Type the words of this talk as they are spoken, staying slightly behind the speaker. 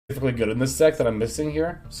specifically good in this deck that I'm missing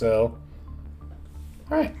here. So,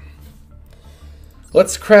 alright.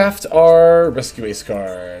 Let's craft our Rescue Ace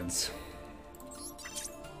cards.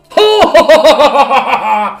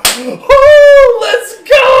 Oh, let's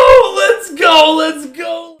go! Let's go! Let's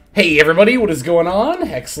go! Hey everybody, what is going on?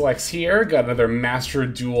 Hexlex here. Got another Master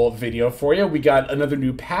Duel video for you. We got another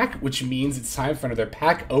new pack, which means it's time for another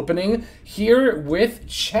pack opening here with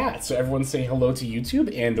chat. So everyone say hello to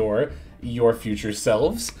YouTube and or your future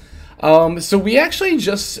selves. So we actually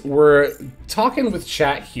just were talking with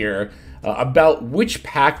chat here about which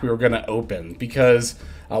pack we were going to open, because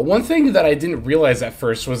one thing that I didn't realize at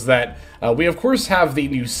first was that we of course have the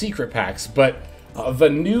new secret packs, but the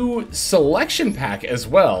new selection pack as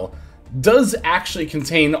well does actually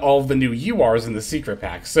contain all of the new URs in the secret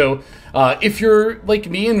pack. So if you're like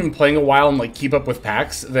me and been playing a while and like keep up with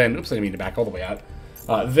packs, then oops, I didn't mean to back all the way out.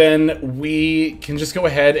 Then we can just go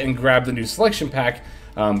ahead and grab the new selection pack.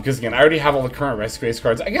 Because again, I already have all the current Rescue Ace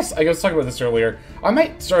cards. I guess I was talking about this earlier. I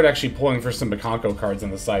might start actually pulling for some Makonko cards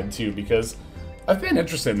on the side too, because I've been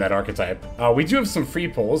interested in that archetype. We do have some free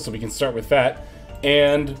pulls, so we can start with that.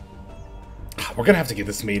 And we're gonna have to get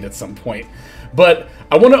this made at some point. But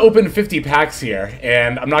I want to open 50 packs here,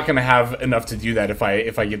 and I'm not gonna have enough to do that if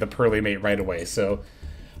I get the Pearly Mate right away. So,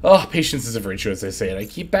 patience is a virtue, as they say, and I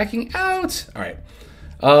keep backing out. All right.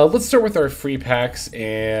 Let's start with our free packs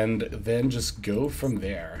and then just go from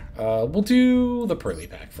there. We'll do the Pearly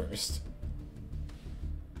pack first.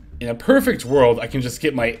 In a perfect world, I can just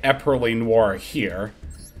get my Epernay Noir here.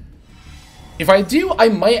 If I do, I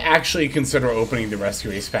might actually consider opening the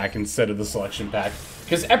Rescue Ace pack instead of the selection pack,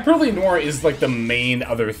 because Epernay Noir is like the main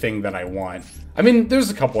other thing that I want. I mean,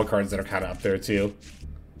 there's a couple of cards that are kind of up there too.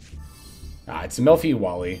 It's a Melfi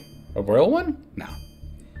Wally. A royal one? No.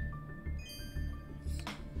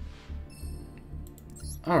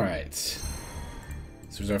 Alright, so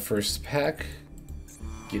here's our first pack.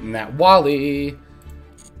 Getting that Wally.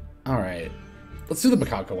 Alright, let's do the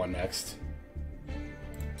Makonko one next.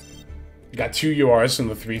 We got 2 URs from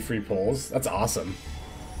the 3 free pulls. That's awesome.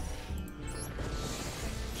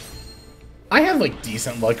 I have like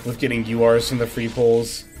decent luck with getting URs from the free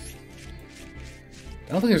pulls.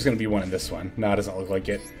 I don't think there's going to be one in this one. No, it doesn't look like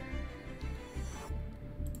it.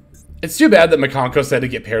 It's too bad that Makonko had to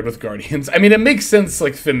get paired with Guardians. I mean, it makes sense,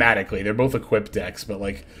 like, thematically. They're both equipped decks, but,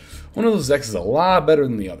 like, one of those decks is a lot better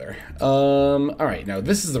than the other. Alright, now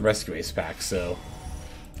this is the Rescue Ace pack, so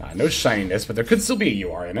no shininess, but there could still be a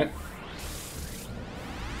UR in it.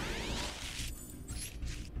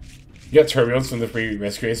 You got Turbulence from the free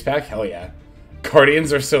Rescue Ace pack? Hell yeah.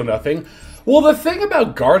 Guardians are so nothing. Well, the thing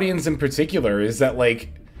about Guardians in particular is that, like,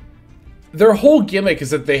 their whole gimmick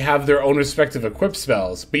is that they have their own respective equip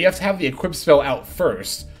spells, but you have to have the equip spell out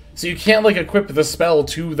first. So you can't, like, equip the spell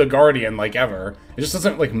to the Guardian, like, ever. It just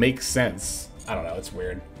doesn't, like, make sense. I don't know, it's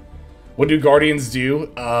weird. What do Guardians do?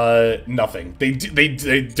 Nothing. They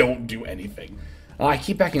don't do anything. I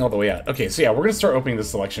keep backing all the way out. Okay, so yeah, we're gonna start opening the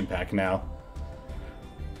selection pack now.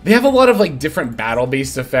 They have a lot of, like, different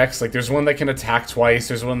battle-based effects. Like, there's one that can attack twice,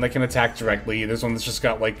 there's one that can attack directly, there's one that's just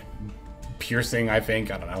got, like, piercing, I think.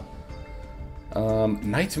 I don't know.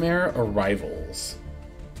 Nightmare Arrivals.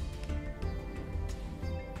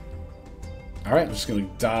 Alright, I'm just gonna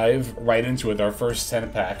dive right into it, our first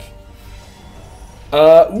 10 pack.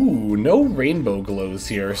 Ooh, no rainbow glows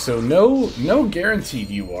here, so no guaranteed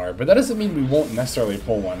UR, but that doesn't mean we won't necessarily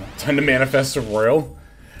pull one. Time to manifest a royal.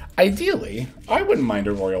 Ideally, I wouldn't mind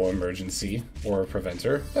a royal emergency or a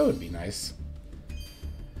preventer. That would be nice.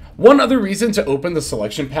 One other reason to open the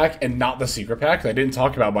selection pack and not the secret pack that I didn't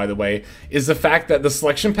talk about, by the way, is the fact that the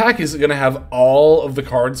selection pack is going to have all of the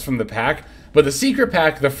cards from the pack, but the secret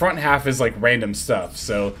pack, the front half is like random stuff.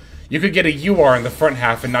 So you could get a UR in the front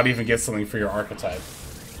half and not even get something for your archetype.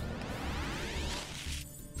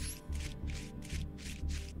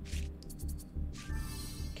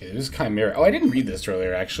 Okay, there's Chimera. Oh, I didn't read this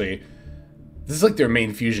earlier, actually. This is like their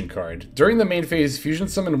main fusion card. During the main phase, fusion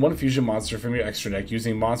summon 1 fusion monster from your extra deck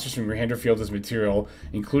using monsters from your hand or field as material,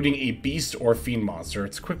 including a beast or fiend monster.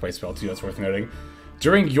 It's a quick play spell too, that's worth noting.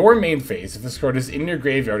 During your main phase, if this card is in your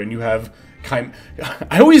graveyard and you have I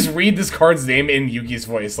always read this card's name in Yugi's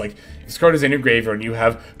voice, like, if this card is in your graveyard and you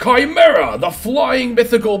have Chimera, the flying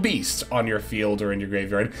mythical beast, on your field or in your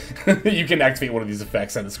graveyard, you can activate one of these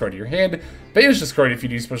effects, add this card to your hand, banish this card if you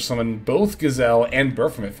do special summon both Gazelle and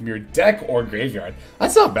Baphomet from your deck or graveyard.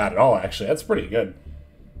 That's not bad at all, actually. That's pretty good.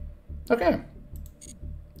 Okay.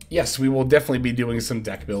 Yes, we will definitely be doing some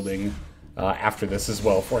deck building after this as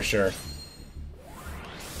well, for sure.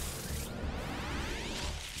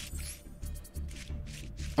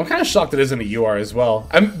 I'm kind of shocked it isn't a UR as well.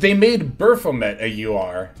 They made Baphomet a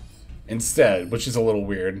UR, instead, which is a little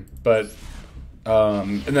weird. But,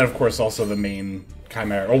 and then of course also the main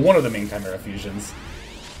Chimera, or one of the main Chimera fusions.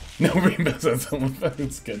 No rainbows on someone,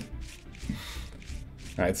 it's good.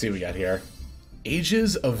 Alright, let's see what we got here.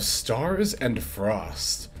 Ages of Stars and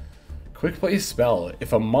Frost. Quick play spell.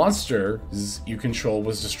 If a monster you control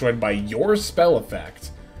was destroyed by your spell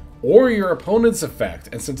effect, or your opponent's effect,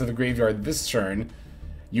 and sent to the graveyard this turn,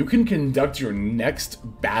 you can conduct your next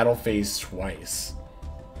battle phase twice.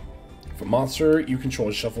 If a monster you control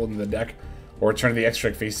is shuffled into the deck, or return the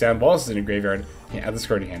extract face down while it's in a graveyard, you can add this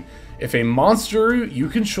card to hand. If a monster you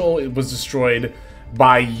control was destroyed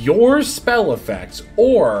by your spell effect,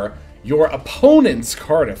 or your opponent's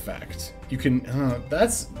card effect, you can,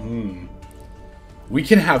 we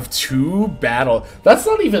can have 2 battle. That's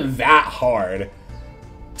not even that hard.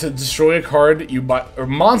 To destroy a card or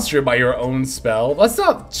monster by your own spell. That's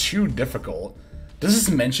not too difficult. Does this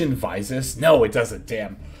mention Vysis? No, it doesn't,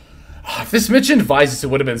 damn. If this mentioned Vysis, it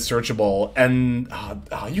would have been searchable, and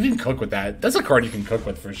you can cook with that. That's a card you can cook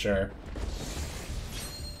with for sure.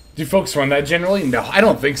 Do folks run that generally? No, I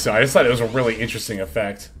don't think so. I just thought it was a really interesting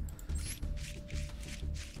effect.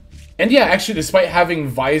 And yeah, actually, despite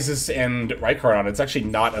having Vysis and Rykard on it, it's actually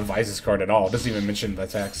not a Vysis card at all. It doesn't even mention the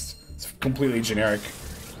text. It's completely generic.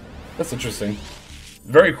 That's interesting.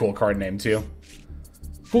 Very cool card name, too.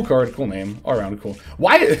 Cool card, cool name, all around cool.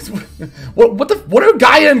 Why is... What are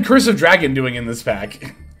Gaia and Curse of Dragon doing in this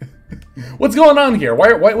pack? What's going on here?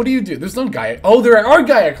 What do you do? There's no Gaia... Oh, there are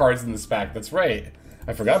Gaia cards in this pack, that's right.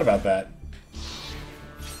 I forgot about that.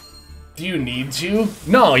 Do you need to?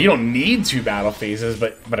 No, you don't need 2 battle phases,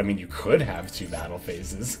 but I mean, you could have 2 battle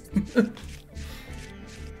phases.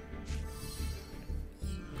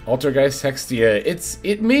 Altergeist Hextia,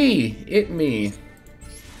 it me.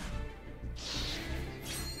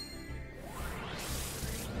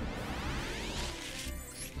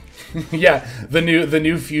 Yeah, the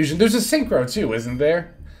new fusion. There's a synchro too, isn't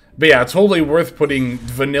there? But yeah, totally worth putting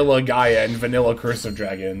vanilla Gaia and vanilla Curse of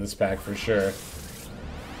Dragon in this pack for sure.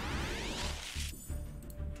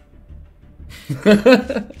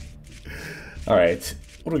 Alright,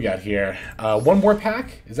 what do we got here? One more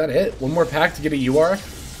pack? Is that it? One more pack to get a UR?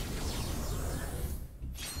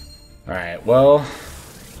 Alright, well...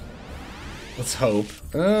 let's hope.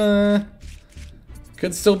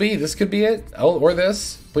 Could still be. This could be it. Oh, or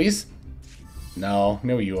this. Please? No,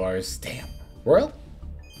 no URs. Damn. Royal?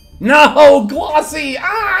 No! Glossy!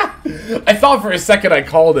 Ah! I thought for a second I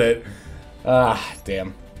called it. Ah,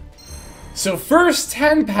 damn. So first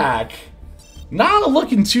 10 pack. Not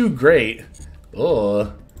looking too great.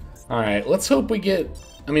 Ugh. Alright, let's hope we get...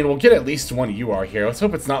 I mean, we'll get at least 1 UR here. Let's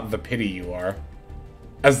hope it's not the Pity UR.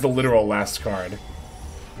 As the literal last card.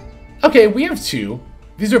 Okay, we have 2.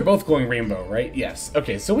 These are both glowing rainbow, right? Yes.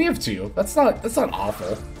 Okay, so we have 2. That's not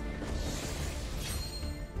awful.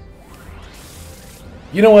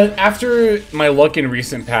 You know what? After my luck in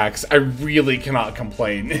recent packs, I really cannot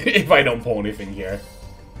complain if I don't pull anything here.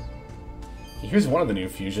 Here's one of the new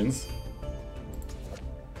fusions.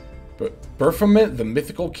 Baphomet, the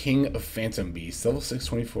mythical king of Phantom Beasts. Level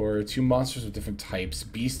 624. 2 monsters with different types.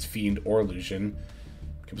 Beast, Fiend, or Illusion.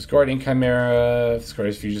 Campus Guardian, Chimera. If this card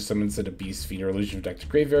is fusion summoned, set a Beast, Fiend, or Illusion from deck to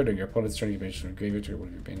graveyard. During your opponent's turn, you banish from graveyard to one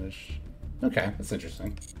of your banish. Okay, that's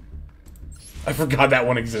interesting. I forgot that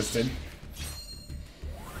one existed.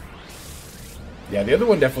 Yeah, the other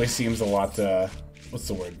one definitely seems a lot, what's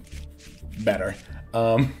the word? Better.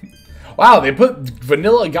 Wow, they put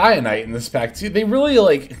Vanilla Gaia in this pack too. They really,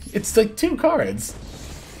 like, it's like 2 cards.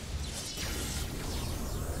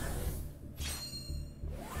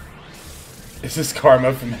 Is this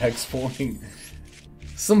Karma from Hex pulling?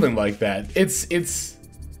 Something like that. It's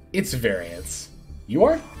variance. You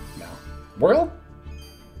are? No. Whirl?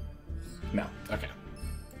 No. Okay.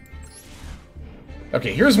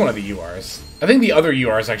 Okay, here's one of the URs. I think the other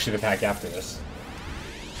UR is actually the pack after this.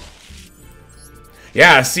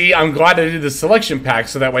 Yeah, see, I'm glad I did the selection pack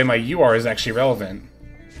so that way my UR is actually relevant.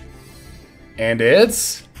 And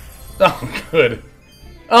it's... oh, good.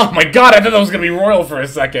 Oh my god, I thought that was going to be Royal for a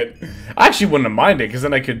second. I actually wouldn't have minded, because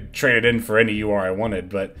then I could trade it in for any UR I wanted,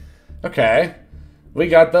 but... okay. We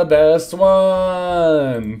got the best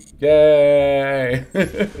one! Yay!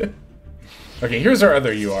 Okay, here's our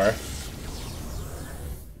other UR.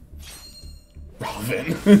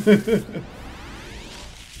 Robin.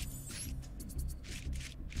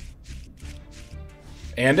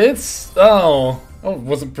 And it's... oh, I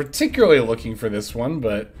wasn't particularly looking for this one,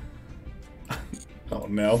 but... oh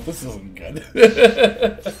no, this isn't good.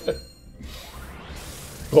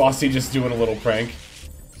 Glossy just doing a little prank.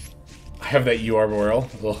 I have that UR Royal.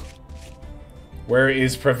 Ugh. Where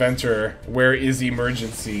is Preventer? Where is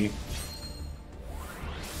Emergency?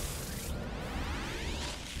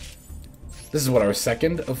 This is what, our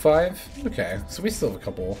second of 5? Okay, so we still have a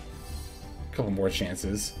couple more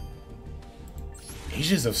chances.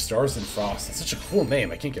 Ages of Stars and Frost. That's such a cool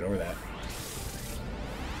name. I can't get over that.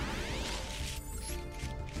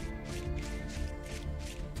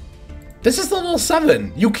 This is level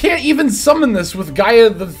 7. You can't even summon this with Gaia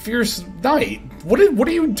the Fierce Knight. What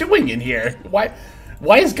are you doing in here? Why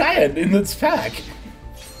is Gaia in this pack?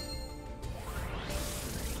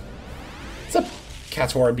 What's up,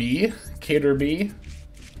 Kator B? Cater B?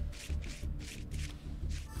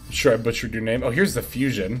 I'm sure I butchered your name. Oh, here's the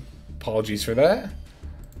fusion. Apologies for that.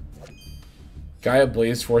 Gaia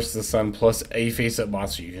Blaze Force of the Sun plus a face-up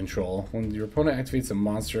monster you control. When your opponent activates a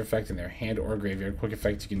monster effect in their hand or graveyard, quick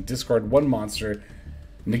effect, you can discard one monster,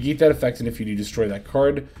 negate that effect, and if you do, destroy that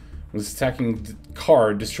card. When this attacking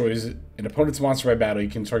card destroys an opponent's monster by battle, you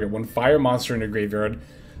can target one fire monster in your graveyard.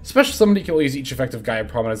 Special summon, you can only use each effect of Gaia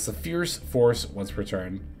Prominence, the Fierce Force, once per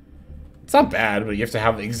turn. It's not bad, but you have to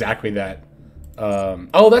have exactly that.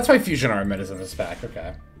 Oh, that's why Fusion Armament is in this pack.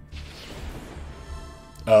 Okay.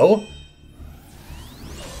 Oh.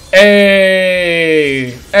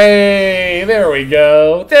 Hey! Hey! There we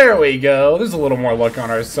go. There we go. There's a little more luck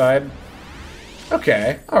on our side.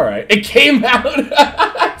 Okay. Alright. It came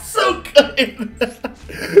out! So good!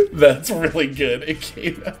 That's really good. It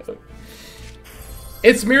came out.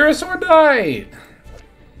 It's Mirror Knight!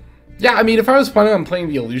 Yeah, I mean, if I was planning on playing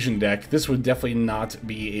the Illusion deck, this would definitely not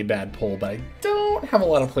be a bad pull, but I don't have a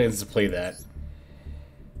lot of plans to play that.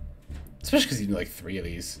 Especially because you need like 3 of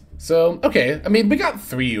these. So, okay, I mean, we got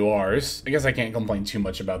 3 URs. I guess I can't complain too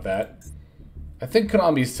much about that. I think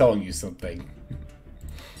Konami's telling you something.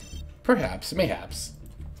 Perhaps, mayhaps.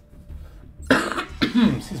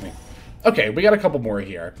 Excuse me. Okay, we got a couple more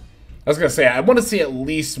here. I was gonna say, I want to see at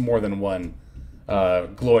least more than one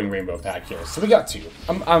glowing rainbow pack here. So we got 2.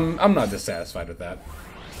 I'm not dissatisfied with that.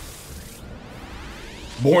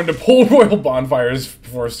 Born to pull royal bonfires,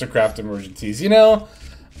 forced to craft emergencies. You know,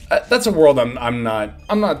 that's a world I'm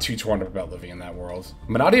not too torn up about living in that world.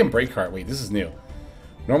 Monadium Breakheart. Wait, this is new.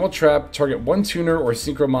 Normal trap. Target one tuner or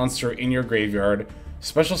synchro monster in your graveyard.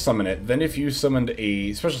 Special summon it. Then if you summoned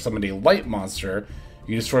a light monster,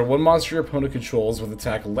 you destroy one monster your opponent controls with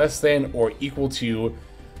attack less than or equal to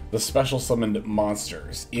the special summoned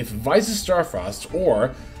monsters. If Vise's Starfrost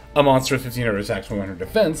or a monster with 1500 attack, 2100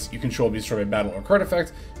 defense, you control be destroyed by battle or card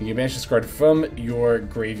effect, and you banish this card from your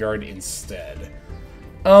graveyard instead.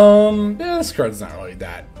 Yeah, this card's not really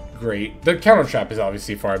that great. The counter trap is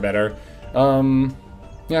obviously far better.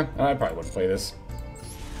 Yeah, I probably wouldn't play this.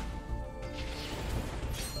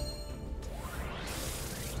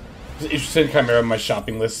 Interested in Chimera, my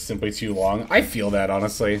shopping list is simply too long. I feel that,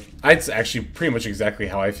 honestly. It's actually pretty much exactly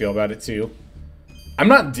how I feel about it, too. I'm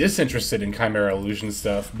not disinterested in Chimera Illusion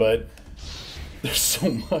stuff, but there's so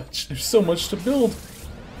much. There's so much to build.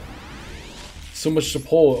 So much to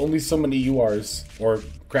pull. Only so many URs, or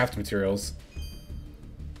craft materials.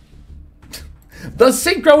 The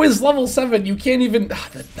Synchro is level 7! You can't even...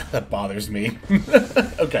 that bothers me.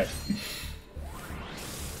 Okay.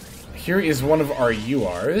 Here is one of our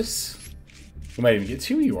URs. We might even get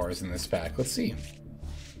 2 URs in this pack. Let's see.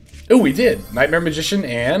 Oh, we did. Nightmare Magician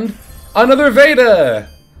and another Veda.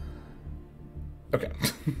 Okay.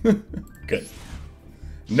 Good.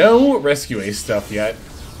 No Rescue Ace stuff yet.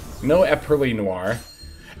 No Epperle Noir.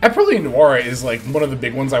 Epperle Noir is like one of the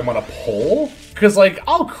big ones I want to pull. Because like,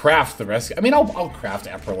 I'll craft the rescue. I mean, I'll craft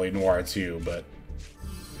Epperle Noir too, but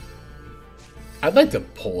I'd like to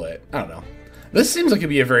pull it. I don't know. This seems like it'd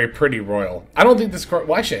be a very pretty royal. I don't think this card...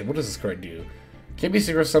 Well, actually, what does this card do? Can't be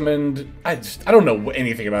synchro summoned. I don't know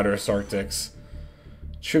anything about Earth's Arctics.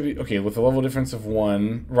 Tribute... Okay, with a level difference of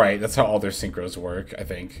 1. Right, that's how all their synchros work, I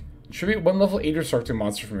think. Tribute 1 level 8 Earth's Arctic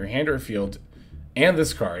monster from your hand or field, and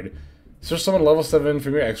this card. So summon level 7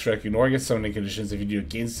 from your extra deck, ignoring its summoning conditions. If you do, it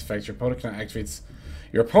gains this effect. Your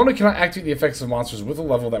opponent cannot activate the effects of monsters with a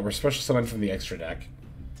level that were special summoned from the extra deck.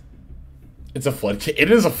 It's a floodgate.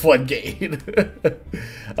 It is a floodgate.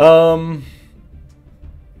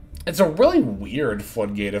 It's a really weird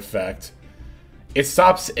floodgate effect. It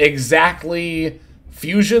stops exactly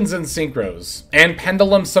fusions and synchros. And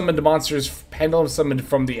pendulum summoned monsters, pendulum summoned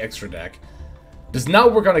from the extra deck. Does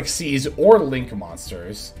not work on Xyz or Link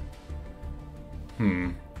monsters. I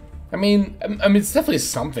mean, it's definitely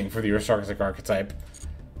something for the Earth's Arctic archetype.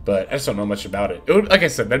 But I just don't know much about it. It would, like I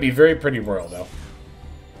said, that'd be very pretty royal, though.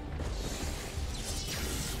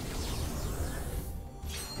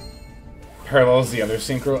 Parallels the other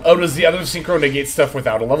synchro. Oh, does the other synchro negate stuff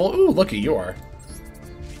without a level? Ooh, look at your.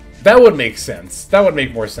 That would make sense. That would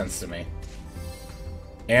make more sense to me.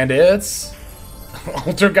 And it's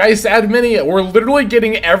Altergeist add mini. We're literally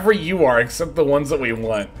getting every UR except the ones that we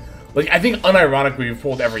want. Like, I think unironically we've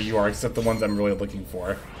pulled every UR except the ones I'm really looking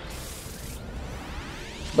for.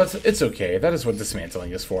 But it's okay. That is what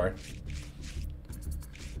dismantling is for.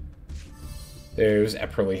 There's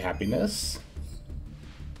Epperly Happiness.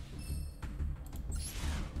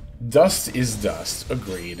 Dust is dust.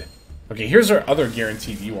 Agreed. Okay, here's our other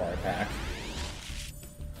guaranteed UR pack.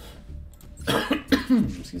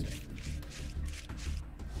 Excuse me.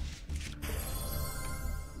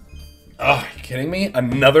 Oh, are you kidding me?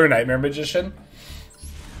 Another Nightmare Magician?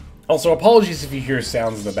 Also, apologies if you hear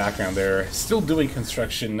sounds in the background. They're still doing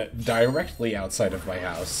construction directly outside of my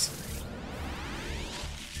house.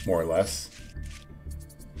 More or less.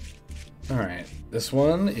 Alright, this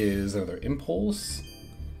one is another Impulse.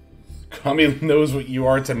 Kami knows what you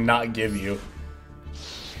are to not give you.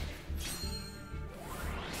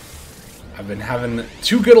 I've been having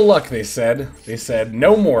too good a luck, they said. They said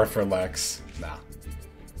no more for Lex. Nah.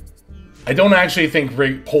 I don't actually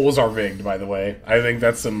think polls are rigged, by the way. I think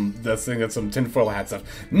that's some tinfoil hat stuff.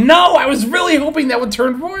 No, I was really hoping that would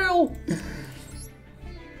turn royal.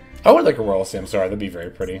 I would like a royal Samsara. That'd be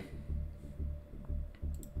very pretty.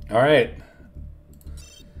 All right,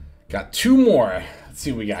 got two more. Let's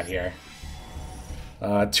see what we got here.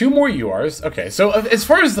 Two more URs. Okay, so as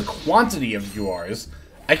far as the quantity of URs,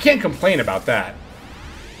 I can't complain about that.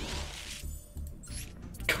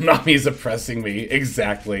 Konami's oppressing me.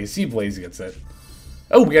 Exactly. See, Blaze gets it.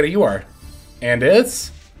 Oh, we got a UR. And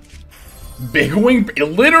it's... Big Wing...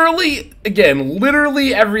 Literally, again,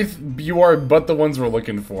 literally every UR but the ones we're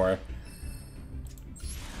looking for.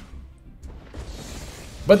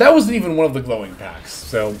 But that wasn't even one of the glowing packs.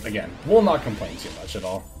 So, again, we'll not complain too much at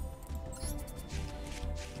all.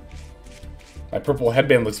 My purple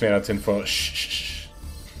headband looks made out of tinfoil. Shh.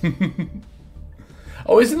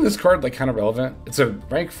 Oh, isn't this card, like, kind of relevant? It's a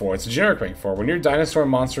rank 4. It's a generic rank 4. When your dinosaur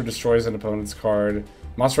monster destroys an opponent's card,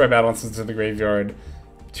 monster by battle and sends it to the graveyard,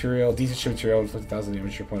 material, DC material, inflict 1,000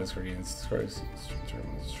 damage to your opponent's guardians.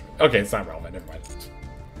 Okay, it's not relevant. Never mind.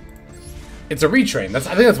 It's a retrain. I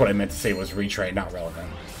think that's what I meant to say was retrain, not relevant.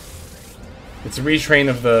 It's a retrain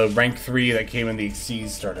of the rank 3 that came in the Xyz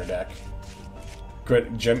starter deck.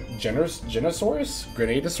 Genosaurus?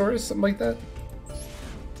 Grenadosaurus? Something like that?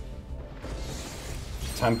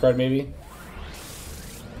 Time card, maybe?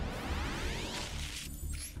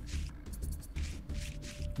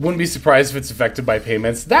 Wouldn't be surprised if it's affected by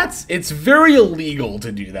payments. It's very illegal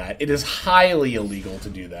to do that. It is highly illegal to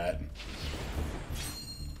do that.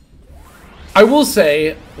 I will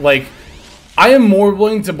say, like, I am more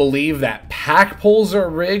willing to believe that pack pulls are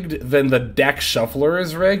rigged than the deck shuffler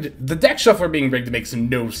is rigged. The deck shuffler being rigged makes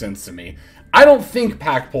no sense to me. I don't think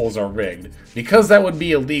pack pulls are rigged, because that would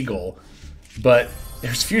be illegal. But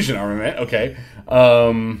there's fusion armament, okay.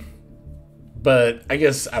 But I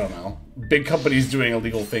guess, I don't know. Big companies doing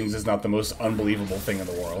illegal things is not the most unbelievable thing in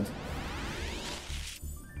the world.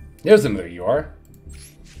 There's another UR.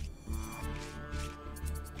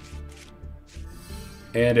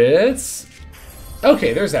 And it's...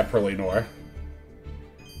 Okay, there's that Pearly Noir.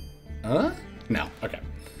 Huh? No, okay.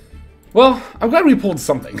 Well, I'm glad we pulled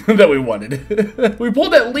something that we wanted. We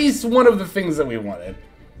pulled at least one of the things that we wanted.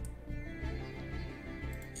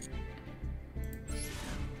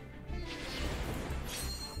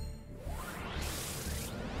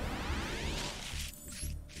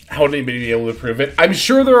 How would anybody be able to prove it? I'm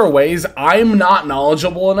sure there are ways. I'm not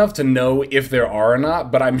knowledgeable enough to know if there are or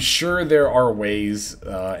not, but I'm sure there are ways,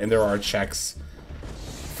 and there are checks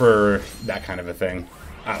for that kind of a thing.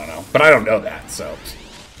 I don't know, but I don't know that, so.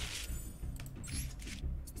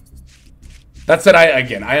 That said,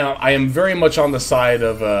 I am very much on the side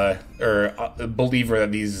of, a believer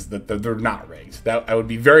that that they're not rigged. I would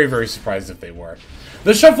be very, very surprised if they were.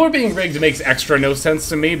 The shuffler being rigged makes extra no sense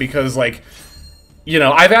to me because, like, you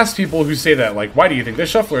know, I've asked people who say that, like, why do you think the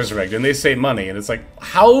shuffler is rigged? And they say money. And it's like,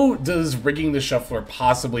 how does rigging the shuffler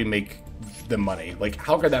possibly make them money? Like,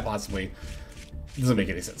 how could that possibly... It doesn't make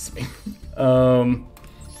any sense to me.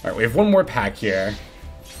 Alright, we have one more pack here.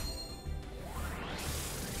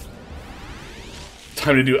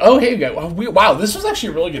 Time to do... Oh, hey, wow, this was actually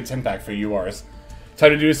a really good 10-pack for URs.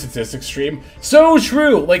 Time to do a statistics stream. So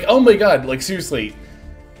true! Like, oh my god, like, seriously...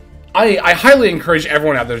 I highly encourage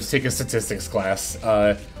everyone out there to take a statistics class,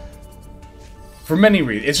 for many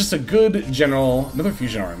reasons. It's just a good general, another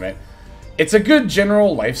fusion armament. It's a good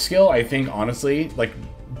general life skill, I think, honestly, like,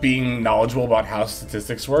 being knowledgeable about how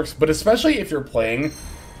statistics works, but especially if you're playing,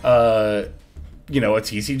 you know, a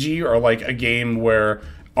TCG, or, like, a game where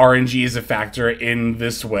RNG is a factor in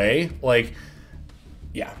this way, like,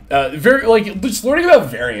 Yeah, very like just learning about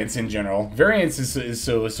variance in general. Variance is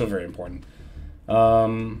so very important.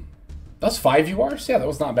 That's 5 URs. Yeah, that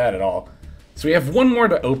was not bad at all. So we have one more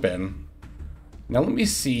to open. Now let me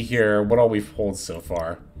see here what all we've pulled so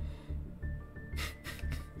far.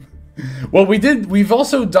 Well, we've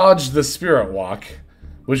also dodged the Spirit Walk,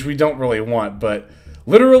 which we don't really want, but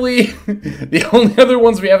literally the only other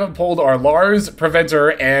ones we haven't pulled are Lars, Preventer,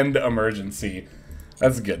 and Emergency.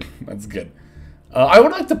 That's good. That's good. I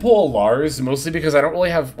would like to pull a Lars, mostly because I don't really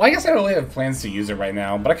have... Well, I guess I don't really have plans to use it right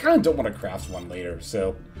now, but I kind of don't want to craft one later,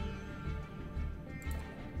 so...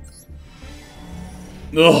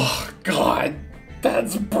 Oh, God.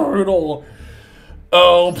 That's brutal.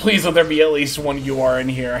 Oh, please let there be at least one UR in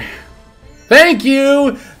here. Thank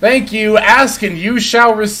you! Thank you! Ask and you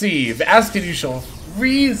shall receive. Ask and you shall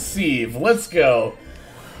receive. Let's go.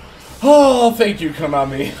 Oh, thank you,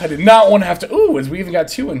 Konami. I did not want to have to... Ooh, we even got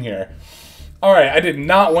 2 in here. Alright, I did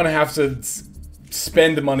not want to have to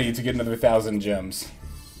spend money to get another 1,000 gems.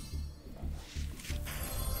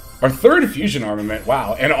 Our 3rd fusion armament,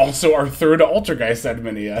 wow. And also our 3rd Altergeist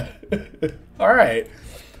Adminia. Alright.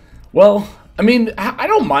 Well, I mean, I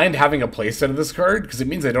don't mind having a playset of this card, because it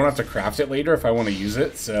means I don't have to craft it later if I want to use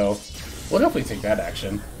it, so we'll definitely take that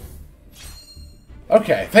action.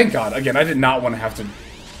 Okay, thank God. Again, I did not want to have to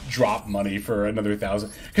drop money for another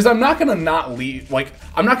 1,000, because I'm not gonna not leave, like,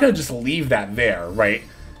 I'm not gonna just leave that there, right?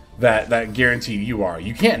 That guaranteed UR.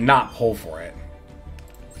 You can't not pull for it.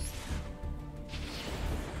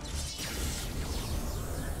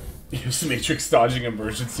 Use Matrix dodging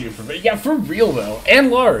emergency information. Yeah, for real though. And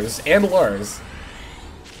Lars. And Lars.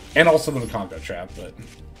 And also the Congo trap, but...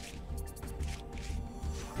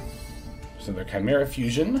 So their Chimera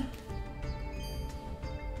fusion.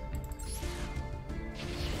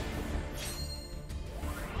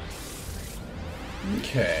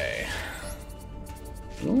 Okay.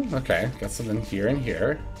 Ooh, okay. Got something here and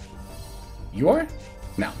here. You are?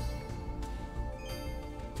 No.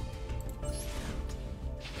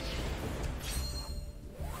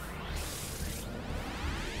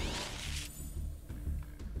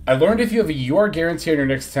 I learned if you have a UR guarantee on your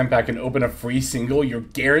next 10 pack and open a free single, your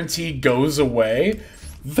guarantee goes away.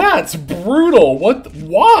 That's brutal. What?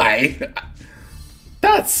 Why?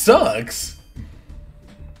 That sucks.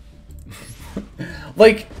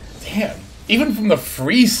 Like, damn. Even from the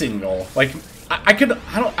free single, like I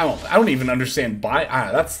don't even understand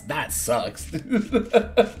that sucks.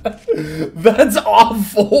 That's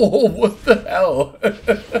awful. What the hell?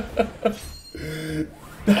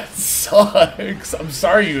 That sucks. I'm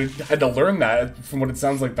sorry you had to learn that from what it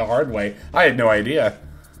sounds like the hard way. I had no idea.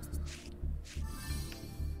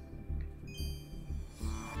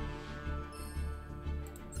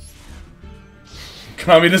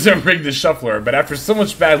 Konami doesn't rig the shuffler, but after so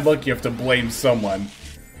much bad luck, you have to blame someone.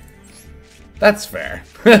 That's fair.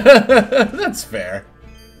 That's fair.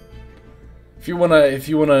 If you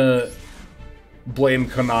wanna blame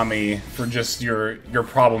Konami for just your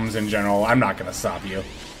problems in general, I'm not gonna stop you.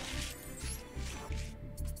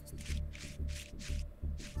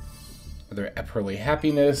 Other Epperly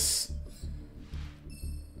happiness.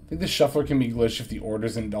 I think the shuffler can be glitched if the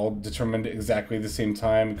orders and all determined exactly at the same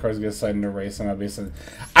time. Cards get assigned in a race. I'm not based on.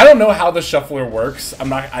 I don't know how the shuffler works. I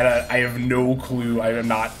have no clue. I am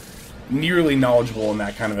not nearly knowledgeable in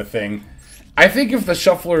that kind of a thing. I think if the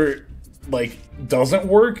shuffler like doesn't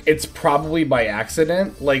work, it's probably by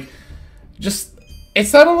accident. Like, just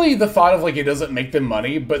it's not only the thought of like it doesn't make them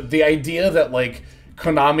money, but the idea that like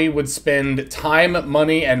Konami would spend time,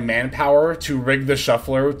 money, and manpower to rig the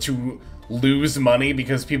shuffler to lose money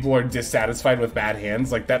because people are dissatisfied with bad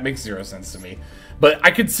hands, like that makes zero sense to me. But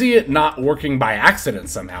I could see it not working by accident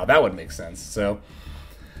somehow. That would make sense. So,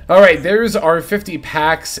 alright, there's our 50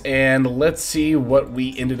 packs, and let's see what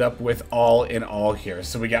we ended up with all in all here.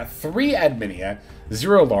 So we got 3 Adminia,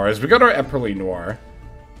 0 Lars, we got our Epperly Noir.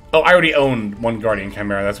 Oh, I already own 1 Guardian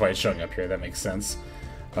Chimera, that's why it's showing up here, that makes sense.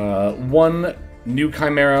 1 New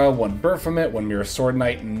Chimera, 1 Baphomet, 1 Mirror Sword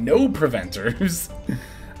Knight, no Preventers.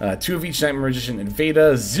 2 of each Nightmare Magician and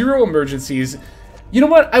Veda, 0 emergencies. You know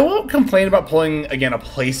what? I won't complain about pulling, again, a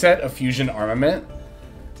playset of Fusion Armament.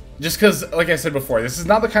 Just because, like I said before, this is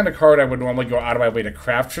not the kind of card I would normally go out of my way to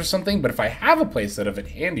craft for something, but if I have a playset of it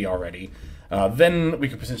handy already, then we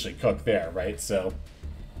could potentially cook there, right? So.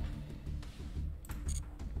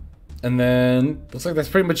 And then, looks like that's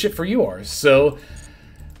pretty much it for yours. So,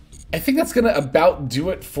 I think that's going to about do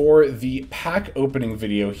it for the pack opening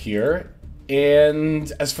video here.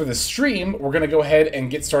 And as for the stream, we're going to go ahead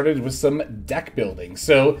and get started with some deck building.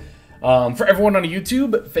 So, for everyone on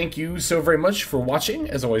YouTube, thank you so very much for watching,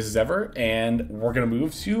 as always as ever, and we're going to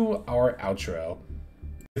move to our outro.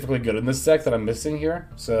 specifically good in this deck that I'm missing here.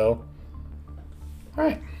 So, all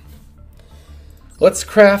right. Let's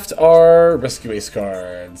craft our Rescue Ace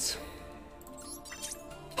cards.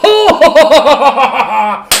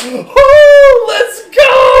 Oh, let's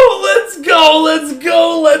go! Let's go! Let's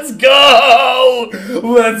go! Let's go!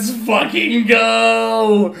 Let's fucking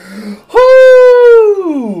go!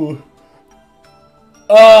 Woo!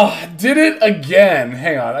 Did it again.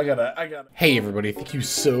 Hang on, I gotta. Hey everybody, thank you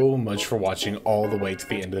so much for watching all the way to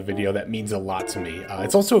the end of the video. That means a lot to me.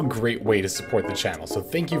 It's also a great way to support the channel, so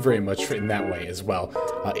thank you very much in that way as well.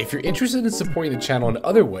 If you're interested in supporting the channel in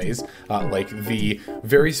other ways, like the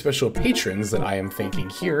very special patrons that I am thanking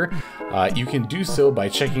here, you can do so by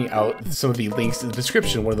checking out some of the links in the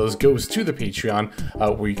description. One of those goes to the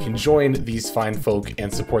Patreon, where you can join these fine folk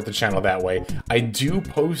and support the channel that way. I do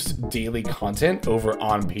post daily content over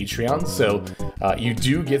on Patreon, so you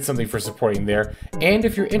do get something for supporting there. And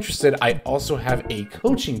if you're interested, I also have a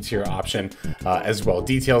coaching tier option as well.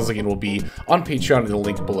 Details again will be on Patreon in the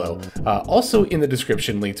link below. Also in the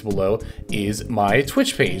description linked below is my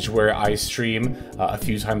Twitch page where I stream a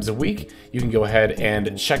few times a week. You can go ahead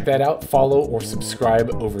and check that out, follow or subscribe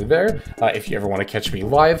over there if you ever want to catch me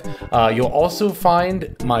live. You'll also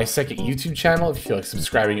find my second YouTube channel if you feel like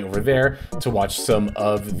subscribing over there to watch some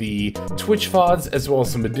of the Twitch VODs as well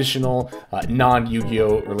as some additional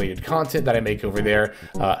non-Yu-Gi-Oh related content that I make over there.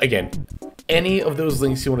 Again, any of those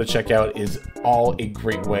links you want to check out is all a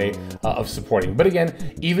great way of supporting. But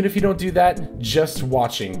again, even if you don't do that, just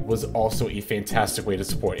watching was also a fantastic way to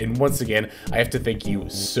support. And once again, I have to thank you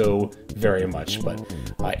so very much. But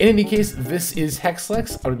in any case, this is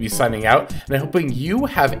Hexlex. I'm going to be signing out, and I'm hoping you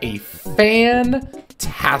have a fantastic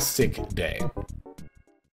day.